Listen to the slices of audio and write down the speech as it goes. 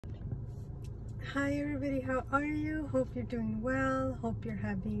Hi everybody, how are you? Hope you're doing well. Hope you're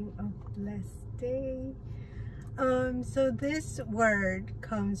having a blessed day. So this word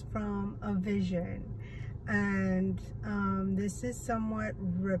comes from a vision, and this is somewhat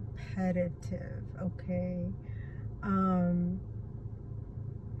repetitive, okay?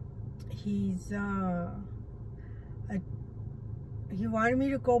 He wanted me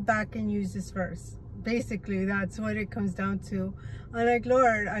to go back and use this verse. Basically, that's what it comes down to. I'm like,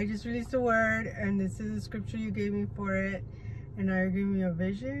 Lord, I just released a word, and this is the scripture you gave me for it, and now you're giving me a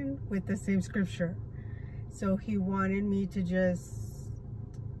vision with the same scripture. So he wanted me to just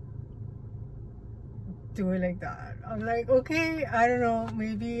do it like that. I'm like, okay, I don't know,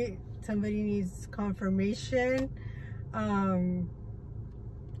 maybe somebody needs confirmation. I don't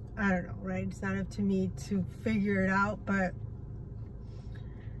know, right? It's not up to me to figure it out, but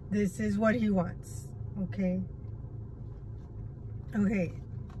this is what he wants. Okay.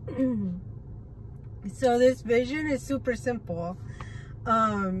 So this vision is super simple.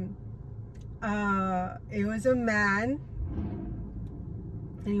 It was a man,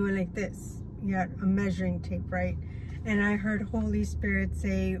 and he went like this. He had a measuring tape, right? And I heard Holy Spirit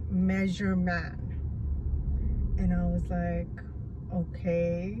say, measure man. And I was like,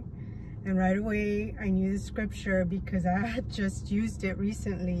 okay. And right away I knew the scripture because I had just used it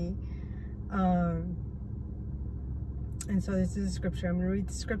recently. And so this is the scripture. I'm going to read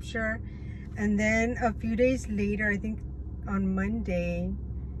the scripture. And then a few days later, I think on Monday,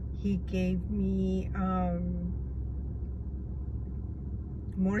 he gave me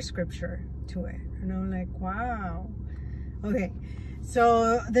more scripture to it. And I'm like, wow. Okay.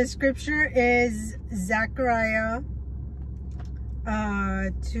 So the scripture is Zechariah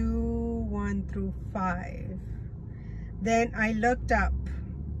 2:1-5. Then I looked up,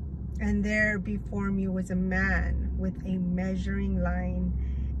 and there before me was a man with a measuring line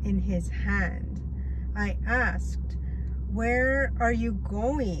in his hand. I asked, where are you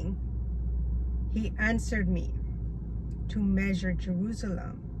going? He answered me, to measure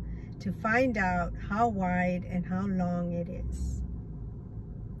Jerusalem, to find out how wide and how long it is.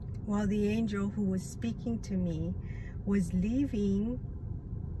 While the angel who was speaking to me was leaving,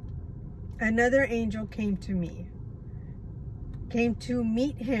 another angel came to meet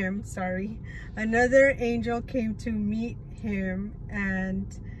him. Another angel came to meet him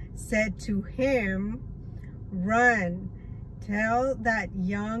and said to him, run, tell that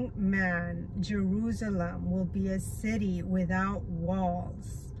young man Jerusalem will be a city without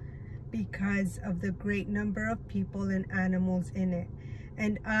walls because of the great number of people and animals in it.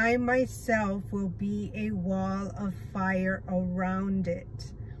 And I myself will be a wall of fire around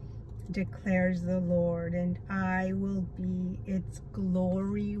it, declares the Lord, and I will be its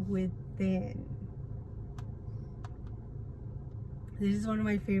glory within. This is one of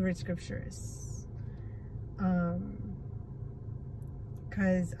my favorite scriptures,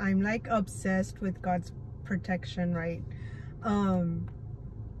 because I'm like obsessed with God's protection, right? And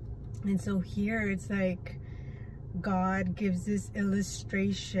so here it's like God gives this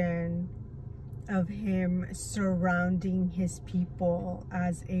illustration of him surrounding his people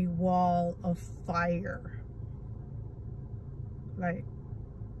as a wall of fire. Like,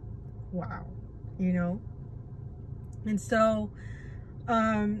 wow, you know? And so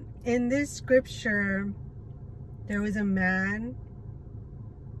in this scripture, there was a man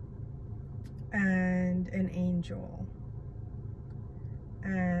and an angel,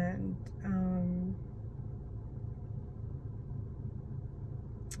 and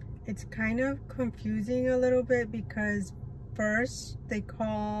it's kind of confusing a little bit because first they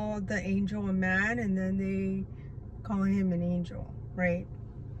call the angel a man, and then they call him an angel, right?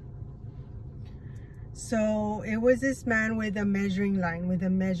 So it was this man with a measuring line, with a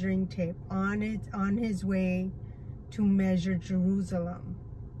measuring tape on his way to measure Jerusalem,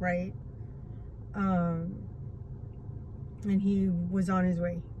 right? And he was on his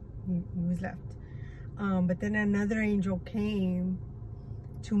way. He was left. But then another angel came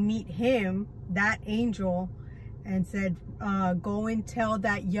to meet him, that angel, and said, go and tell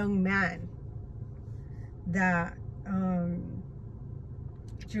that young man that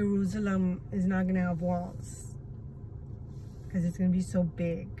Jerusalem is not going to have walls because it's going to be so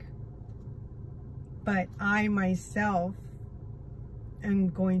big. But I myself am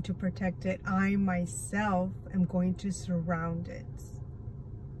going to protect it. I myself am going to surround it.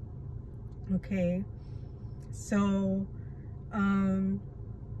 Okay. So,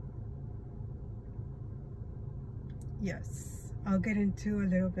 yes, I'll get into a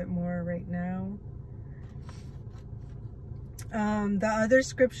little bit more right now. The other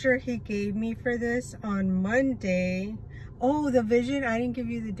scripture he gave me for this on Monday. Oh, the vision, I didn't give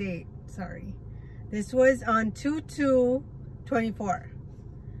you the date. Sorry. This was on 2/2/24,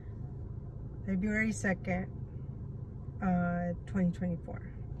 February 2nd, 2024.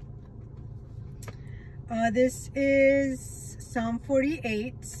 This is Psalm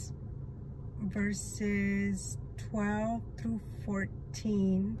 48, verses 12 through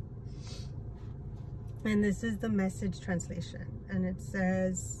 14. And this is the Message translation. And it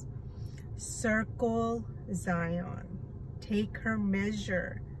says, circle Zion, take her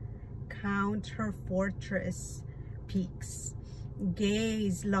measure, count her fortress peaks,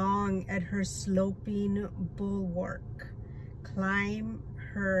 gaze long at her sloping bulwark, climb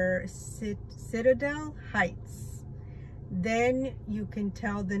her citadel heights. Then you can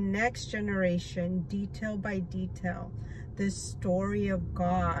tell the next generation, detail by detail, the story of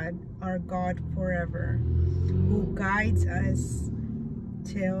God, our God forever, who guides us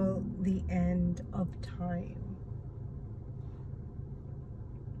till the end of time.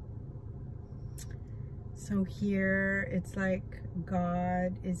 So here it's like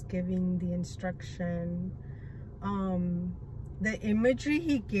God is giving the instruction. The imagery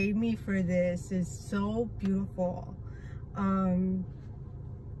he gave me for this is so beautiful. How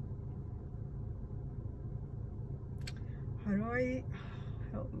do I,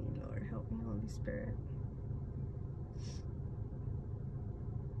 help me Lord, help me Holy Spirit.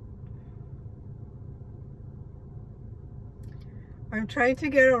 I'm trying to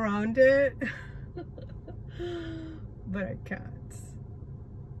get around it, but I can't.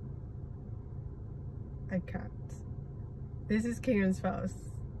 I can't. This is Kingdom Spouse,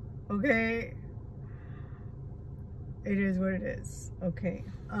 okay? It is what it is, okay?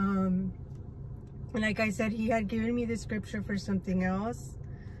 Like I said, he had given me the scripture for something else,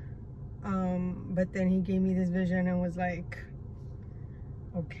 but then he gave me this vision and was like,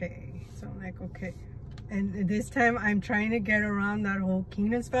 okay. So I'm like, okay. And this time I'm trying to get around that whole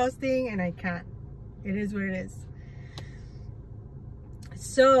Kingdom Spouse thing, and I can't. It is what it is.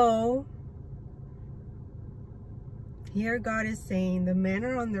 So here God is saying the men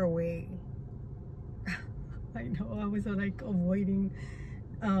are on their way. I know, I was like avoiding.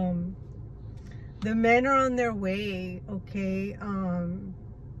 The men are on their way, okay?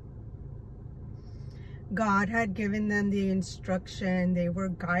 God had given them the instruction. They were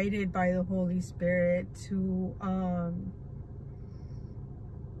guided by the Holy Spirit to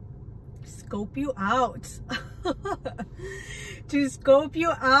scope you out. To scope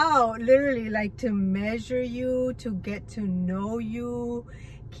you out, literally, like to measure you, to get to know you,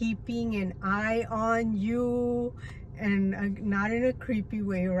 keeping an eye on you, and not in a creepy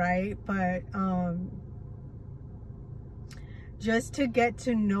way, right? But just to get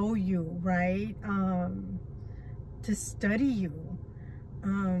to know you, right? To study you,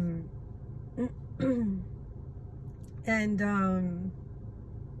 and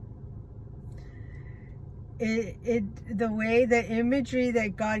the way, the imagery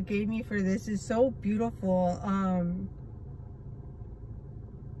that God gave me for this is so beautiful.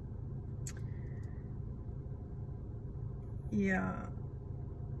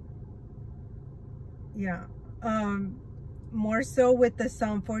 More so with the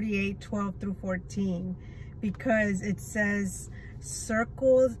Psalm 48, 12 through 14, because it says,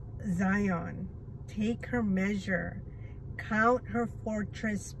 circle Zion, take her measure, count her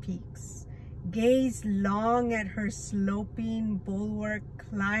fortress peaks, gaze long at her sloping bulwark,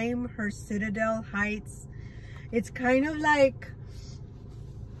 climb her citadel heights. It's kind of like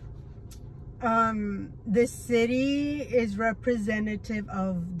the city is representative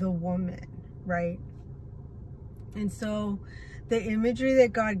of the woman, right? And so the imagery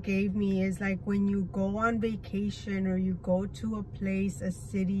that God gave me is like when you go on vacation or you go to a place, a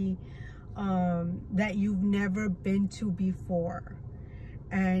city that you've never been to before,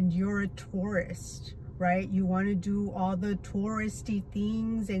 and you're a tourist, right? You want to do all the touristy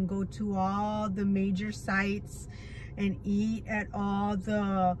things and go to all the major sites and eat at all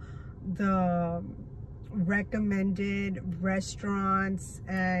the recommended restaurants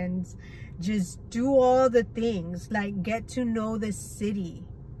and just do all the things, like get to know the city,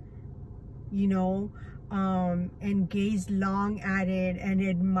 you know, and gaze long at it and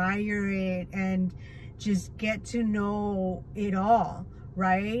admire it and just get to know it all,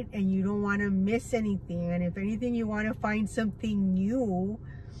 right? And you don't want to miss anything, and if anything, you want to find something new,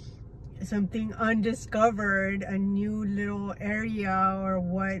 something undiscovered, a new little area, or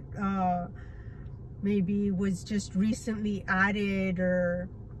what maybe was just recently added, or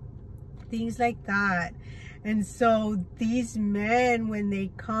things like that. And so these men, when they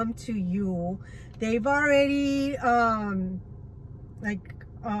come to you, they've already like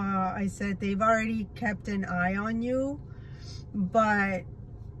I said, they've already kept an eye on you, but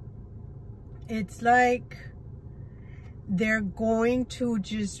it's like they're going to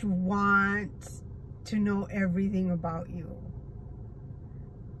just want to know everything about you.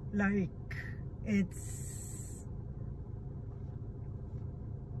 Like, it's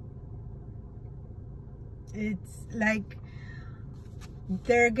like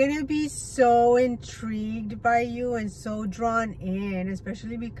they're gonna be so intrigued by you and so drawn in,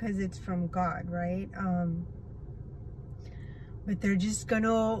 especially because it's from God, right? But they're just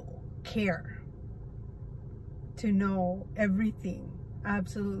gonna care to know everything,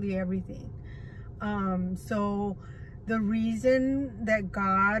 absolutely everything. So the reason that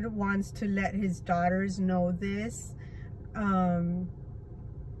God wants to let his daughters know this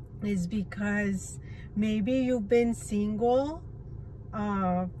is because maybe you've been single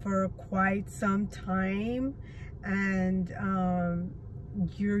for quite some time, and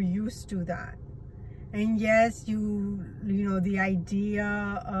you're used to that. And yes, you know, the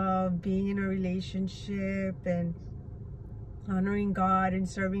idea of being in a relationship and honoring God and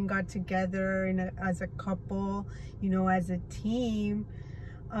serving God together as a couple, you know, as a team.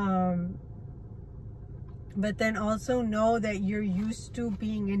 But then also know that you're used to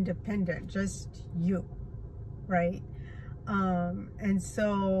being independent, just you, right? And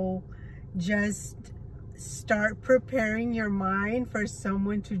so just start preparing your mind for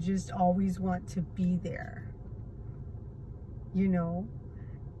someone to just always want to be there, you know,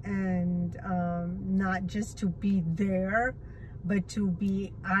 and not just to be there, but to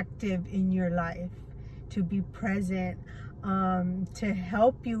be active in your life, to be present, to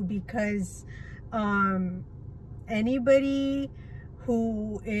help you, because anybody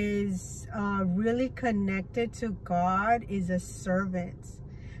who is really connected to God is a servant.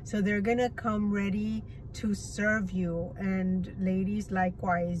 So they're gonna come ready to serve you. And ladies,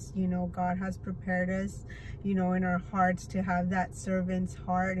 likewise, you know, God has prepared us, you know, in our hearts to have that servant's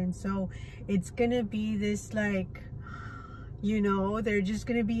heart. And so it's gonna be this, like, you know, they're just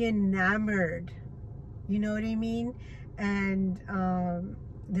gonna be enamored, you know what I mean? And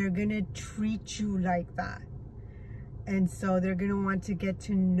they're gonna treat you like that. And so they're gonna want to get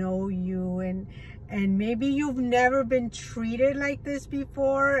to know you, and maybe you've never been treated like this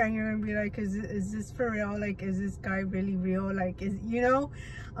before, and you're gonna be like, is this for real? Like, is this guy really real? Like, is, you know?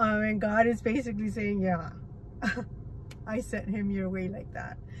 And God is basically saying, yeah, I sent him your way like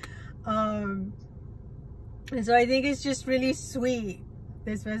that. And so I think it's just really sweet.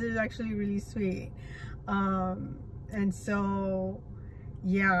 This message is actually really sweet. And so,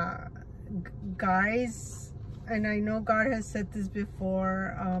 yeah, guys, and I know God has said this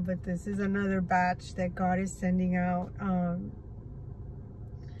before, but this is another batch that God is sending out.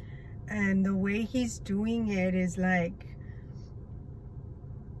 And the way he's doing it is like,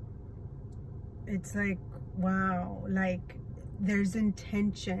 it's like, wow, like there's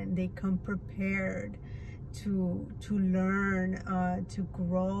intention. They come prepared to learn, to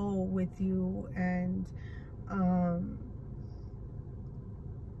grow with you, and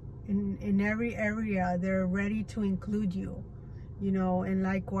in every area they're ready to include you, you know, and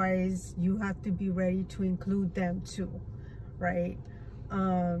likewise you have to be ready to include them too, right?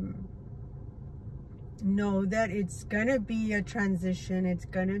 Know that it's gonna be a transition, it's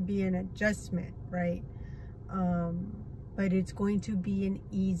gonna be an adjustment, right? But it's going to be an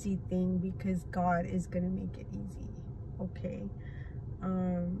easy thing because God is gonna make it easy, okay?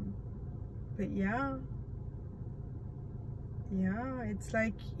 But yeah, it's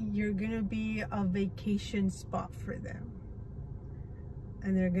like you're gonna be a vacation spot for them,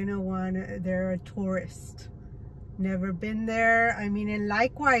 and they're gonna they're a tourist, never been there. I mean, and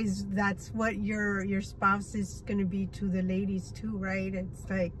likewise, that's what your spouse is gonna be to the ladies too, right? It's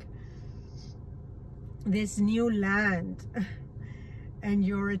like this new land, and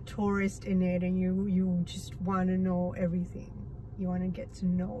you're a tourist in it, and you just want to know everything. You want to get to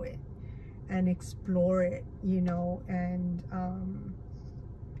know it and explore it, you know, and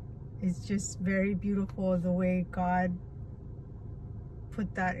it's just very beautiful the way God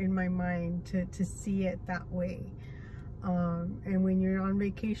put that in my mind to see it that way. And when you're on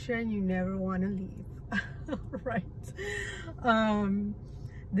vacation, you never want to leave, right?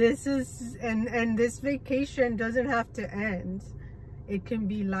 This is, and this vacation doesn't have to end. It can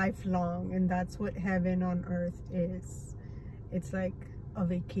be lifelong, and that's what heaven on earth is. It's like a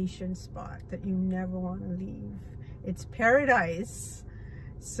vacation spot that you never want to leave. It's paradise.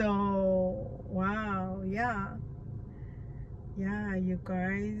 So wow, yeah, you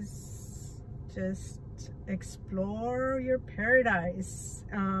guys, just explore your paradise,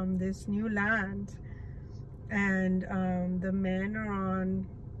 this new land. And the men are on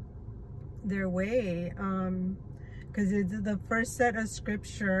their way, because it's the first set of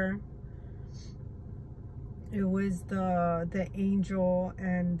scripture it was the angel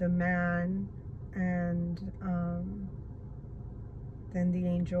and the man, and then the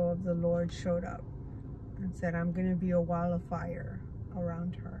angel of the Lord showed up and said, I'm going to be a wall of fire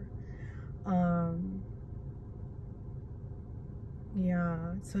around her.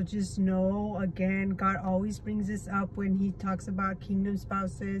 Yeah, so just know, again, God always brings this up when he talks about kingdom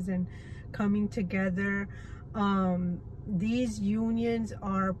spouses and coming together. These unions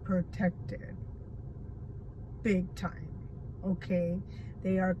are protected big time, okay?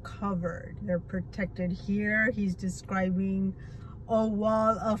 They are covered, they're protected. Here he's describing a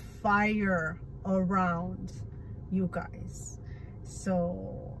wall of fire around you guys.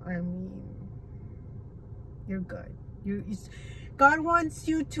 So I mean, you're good. God wants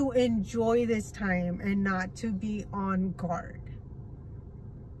you to enjoy this time and not to be on guard.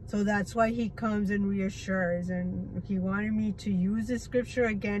 So that's why he comes and reassures. And he wanted me to use the scripture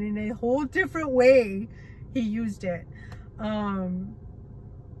again in a whole different way. He used it. But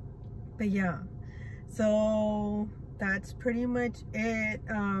yeah, so that's pretty much it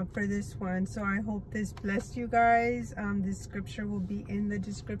for this one. So I hope this blessed you guys. This scripture will be in the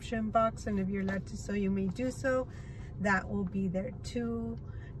description box, and if you're led to so, you may do so. That will be there too.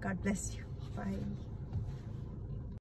 God bless you. Bye.